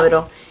las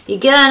abro y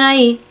quedan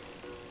ahí,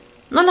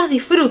 no las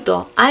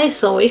disfruto. A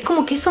eso, es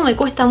como que eso me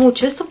cuesta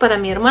mucho. Eso para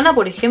mi hermana,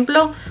 por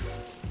ejemplo...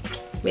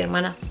 Mi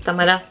hermana,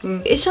 Tamara.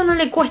 Ella no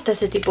le cuesta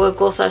ese tipo de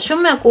cosas. Yo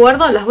me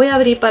acuerdo, las voy a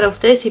abrir para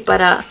ustedes y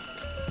para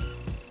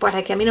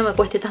que a mí no me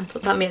cueste tanto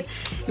también.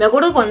 Me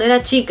acuerdo cuando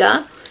era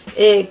chica,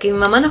 que mi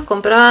mamá nos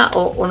compraba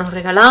o nos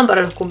regalaban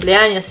para los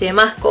cumpleaños y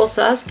demás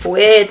cosas,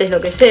 juguetes, lo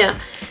que sea.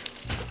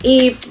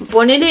 Y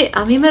ponele,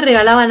 a mí me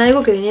regalaban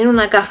algo que venía en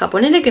una caja.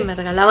 Ponele que me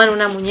regalaban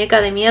una muñeca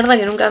de mierda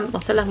que nunca,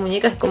 o sea, las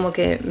muñecas como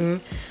que...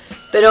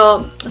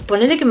 pero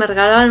ponele que me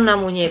regalaban una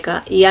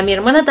muñeca. Y a mi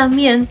hermana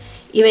también.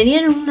 Y venía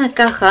en una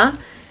caja.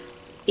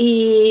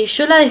 Y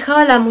yo la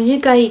dejaba la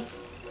muñeca ahí,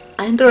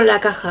 adentro de la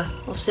caja.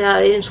 O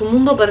sea, en su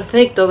mundo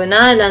perfecto, que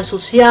nada la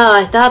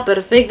ensuciaba, estaba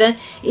perfecta.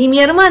 Y mi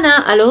hermana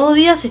a los 2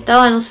 días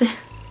estaba, no sé...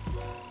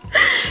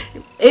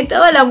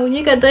 Estaba la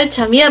muñeca toda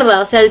hecha mierda.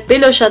 O sea, el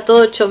pelo ya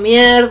todo hecho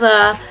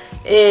mierda.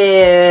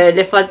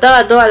 Le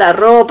faltaba toda la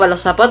ropa,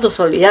 los zapatos,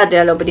 olvidate,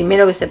 era lo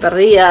primero que se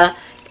perdía.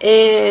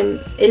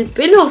 El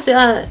pelo, o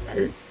sea,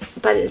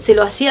 se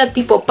lo hacía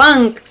tipo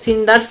punk,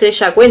 sin darse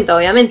ella cuenta,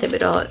 obviamente,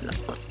 pero...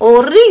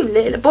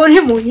 Horrible, la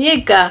pobre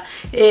muñeca,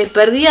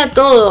 perdía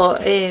todo,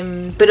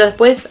 pero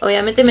después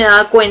obviamente me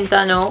daba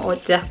cuenta, ¿no? O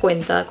te das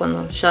cuenta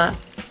cuando ya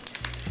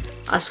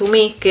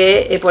asumís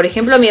que, por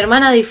ejemplo, mi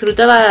hermana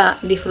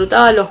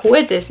disfrutaba los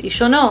juguetes y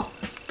yo no,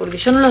 porque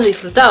yo no los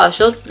disfrutaba,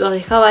 yo los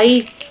dejaba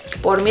ahí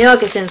por miedo a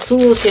que se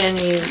ensucien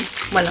y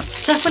bueno,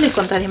 ya después les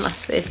contaré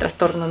más el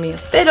trastorno mío,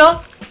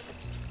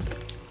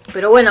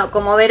 pero bueno,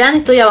 como verán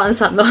estoy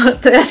avanzando,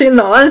 estoy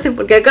haciendo avance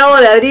porque acabo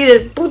de abrir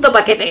el puto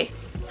paquete.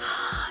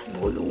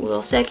 Boludo,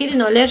 o sea, quieren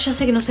oler, ya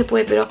sé que no se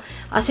puede, pero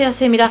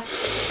hace, mira.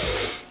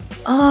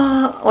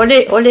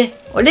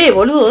 Olé,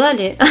 boludo,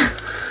 dale.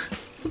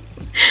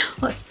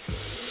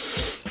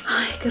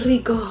 Ay, qué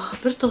rico,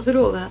 pero esto es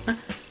droga.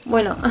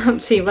 Bueno,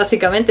 sí,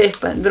 básicamente es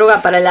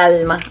droga para el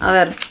alma. A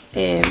ver,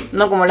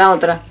 no como la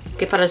otra,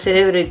 que es para el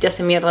cerebro y te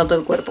hace mierda todo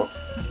el cuerpo.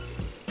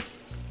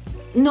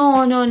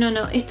 No,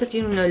 esto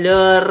tiene un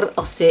olor,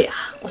 o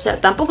sea,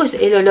 tampoco es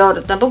el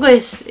olor, tampoco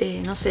es,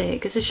 no sé,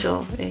 qué sé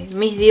yo,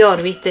 Miss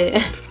Dior, ¿viste?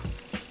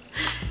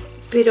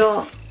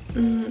 Pero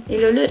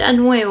el olor era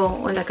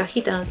nuevo, o la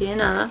cajita no tiene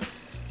nada.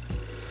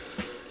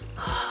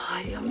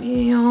 Ay, Dios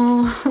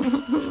mío.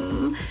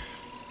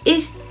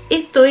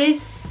 Esto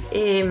es,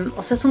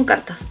 o sea, son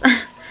cartas.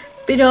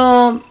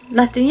 Pero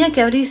las tenía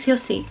que abrir sí o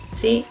sí,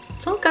 ¿sí?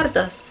 Son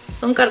cartas.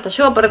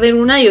 Yo voy a perder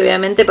una y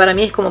obviamente para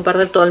mí es como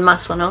perder todo el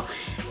mazo, ¿no?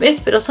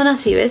 ¿Ves? Pero son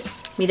así, ¿ves?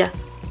 Mira.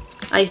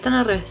 Ahí están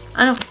al revés.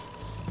 Ah, no.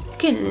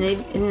 ¿Qué?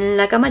 En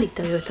la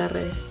camarita veo está al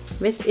revés.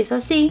 ¿Ves? Es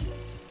así.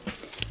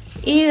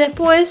 Y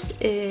después,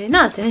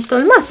 nada, tenés todo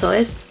el mazo,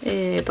 ¿ves?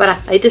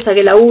 Pará, ahí te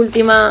saqué la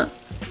última.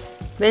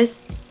 ¿Ves?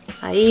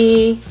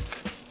 Ahí.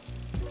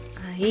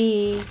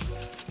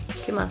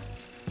 ¿Qué más?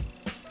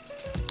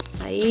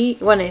 Ahí.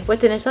 Bueno, y después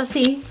tenés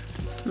así,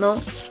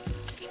 ¿no?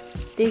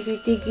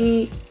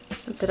 Tiki.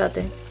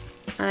 Espérate.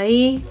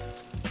 Ahí.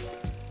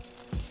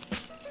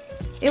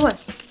 Y bueno.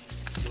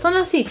 Son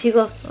así,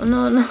 chicos.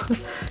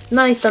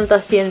 No hay tanta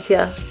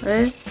ciencia,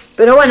 ¿eh?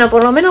 Pero bueno,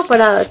 por lo menos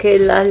para que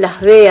las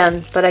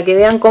vean. Para que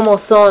vean cómo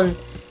son.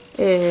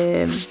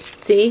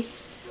 ¿Sí?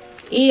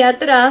 Y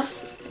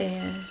atrás...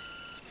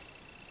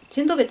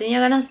 Siento que tenía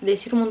ganas de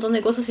decir un montón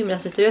de cosas y me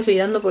las estoy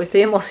olvidando porque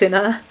estoy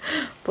emocionada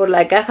por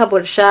la caja,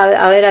 por ya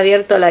haber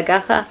abierto la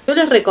caja. Yo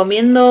les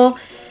recomiendo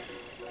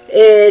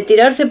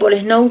tirarse por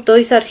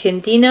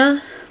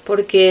SnowToysArgentina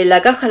porque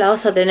la caja la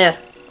vas a tener.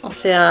 O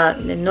sea,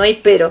 no hay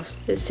peros.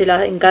 Se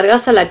la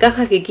encargas a la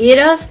caja que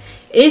quieras.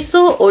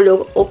 Eso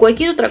o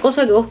cualquier otra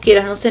cosa que vos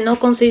quieras. No sé, no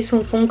conseguís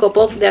un Funko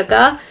Pop de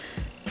acá.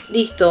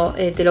 Listo,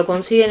 te lo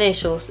consiguen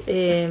ellos.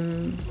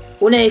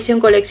 Una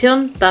edición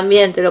colección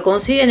también te lo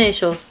consiguen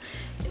ellos.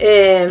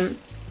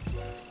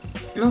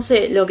 No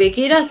sé, lo que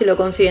quieras te lo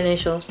consiguen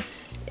ellos.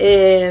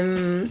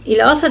 Y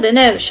la vas a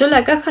tener. Yo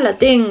la caja la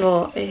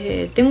tengo.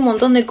 Tengo un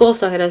montón de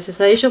cosas gracias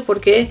a ellos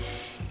porque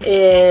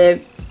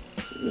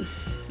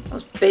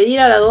pedir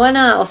a la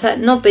aduana, o sea,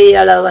 no pedir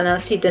a la aduana,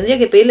 sí, tendría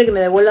que pedirle que me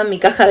devuelvan mi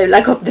caja de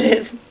Black Ops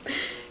 3.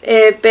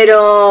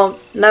 Pero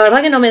la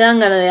verdad que no me dan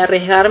ganas de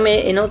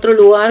arriesgarme en otro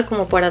lugar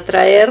como para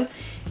traer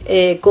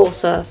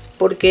cosas,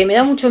 porque me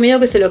da mucho miedo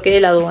que se lo quede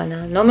la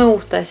aduana. No me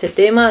gusta ese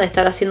tema de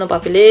estar haciendo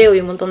papeleo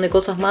y un montón de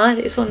cosas más.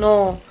 Eso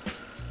no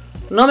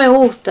me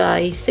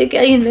gusta. Y sé que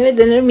alguien debe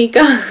tener mi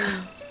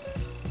caja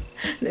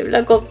de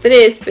Black Ops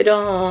 3,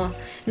 pero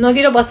no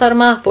quiero pasar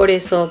más por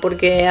eso,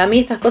 porque a mí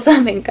estas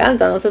cosas me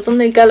encantan. O sea, son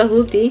del Call of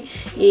Duty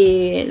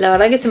y la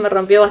verdad que se me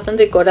rompió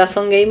bastante el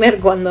corazón gamer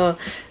cuando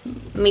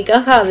mi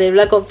caja de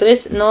Black Ops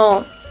 3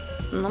 no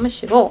me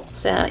llegó. O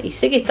sea, y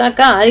sé que está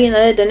acá, alguien la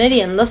debe tener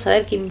y anda a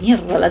saber qué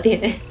mierda la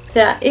tiene. O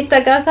sea,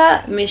 esta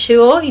caja me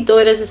llegó y todo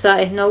gracias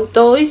a Snow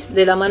Toys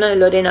de la mano de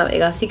Lorena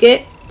Vega. Así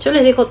que yo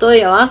les dejo todo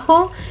ahí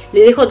abajo.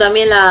 Les dejo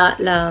también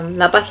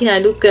la página de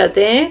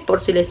Lucrate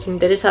por si les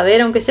interesa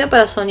ver, aunque sea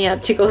para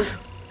soñar, chicos.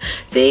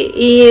 Sí,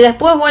 y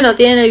después, bueno,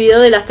 tienen el video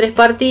de las 3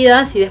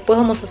 partidas y después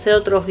vamos a hacer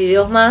otros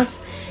videos más.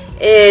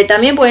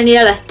 También pueden ir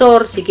a la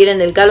store si quieren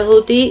del Call of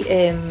Duty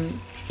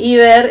y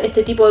ver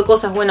este tipo de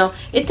cosas. Bueno,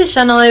 este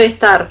ya no debe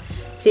estar,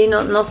 ¿sí?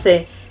 No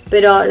sé,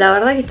 pero la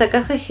verdad que esta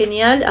caja es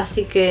genial,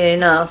 así que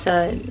nada, o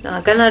sea,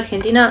 acá en la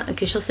Argentina,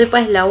 que yo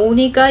sepa, es la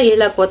única y es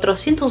la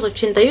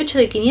 488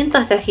 de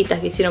 500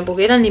 cajitas que hicieron,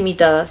 porque eran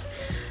limitadas.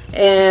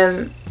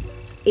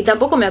 Y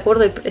tampoco me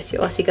acuerdo el precio,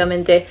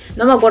 básicamente.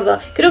 No me acuerdo.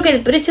 Creo que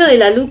el precio de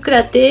la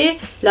Lucrate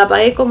la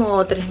pagué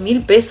como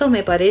 3.000 pesos,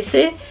 me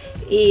parece.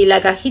 Y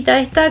la cajita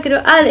esta,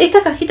 creo...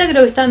 esta cajita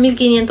creo que está en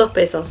 1.500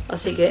 pesos.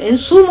 Así que en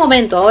su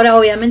momento, ahora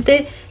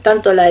obviamente,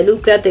 tanto la de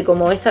Lucrate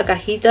como esta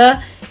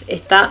cajita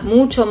está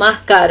mucho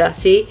más cara,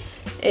 ¿sí?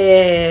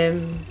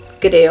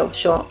 Creo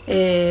yo.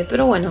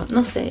 Pero bueno,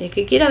 no sé. El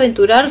que quiera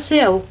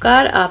aventurarse a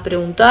buscar, a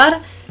preguntar,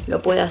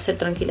 lo puede hacer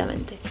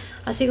tranquilamente.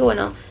 Así que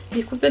bueno...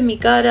 Disculpen mi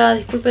cara,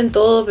 disculpen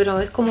todo, pero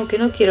es como que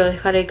no quiero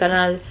dejar el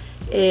canal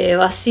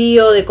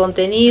vacío de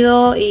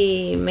contenido.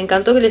 Y me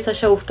encantó que les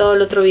haya gustado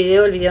el otro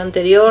video, el video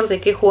anterior,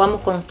 de qué jugamos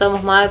cuando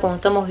estamos mal, cuando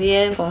estamos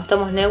bien, cuando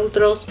estamos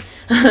neutros.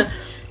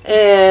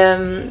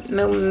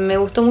 Me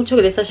gustó mucho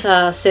que les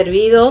haya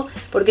servido,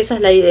 porque esa es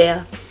la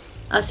idea.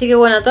 Así que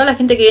bueno, a toda la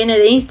gente que viene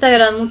de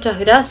Instagram, muchas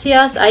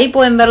gracias. Ahí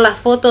pueden ver la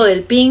foto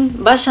del ping.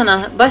 Vayan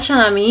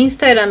a mi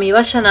Instagram y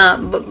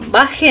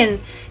bajen,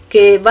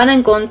 que van a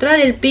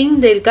encontrar el ping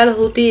del Call of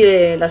Duty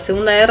de la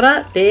Segunda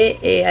Guerra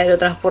de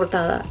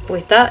aerotransportada,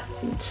 pues está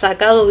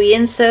sacado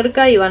bien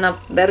cerca y van a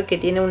ver que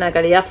tiene una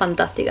calidad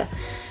fantástica.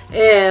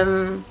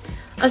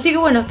 Así que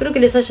bueno, espero que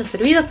les haya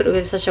servido, espero que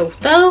les haya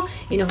gustado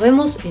y nos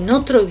vemos en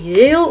otro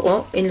video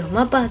o en los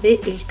mapas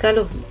de el Call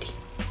of Duty.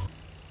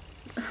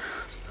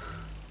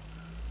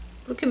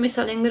 ¿Por qué me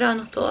salen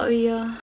granos todavía?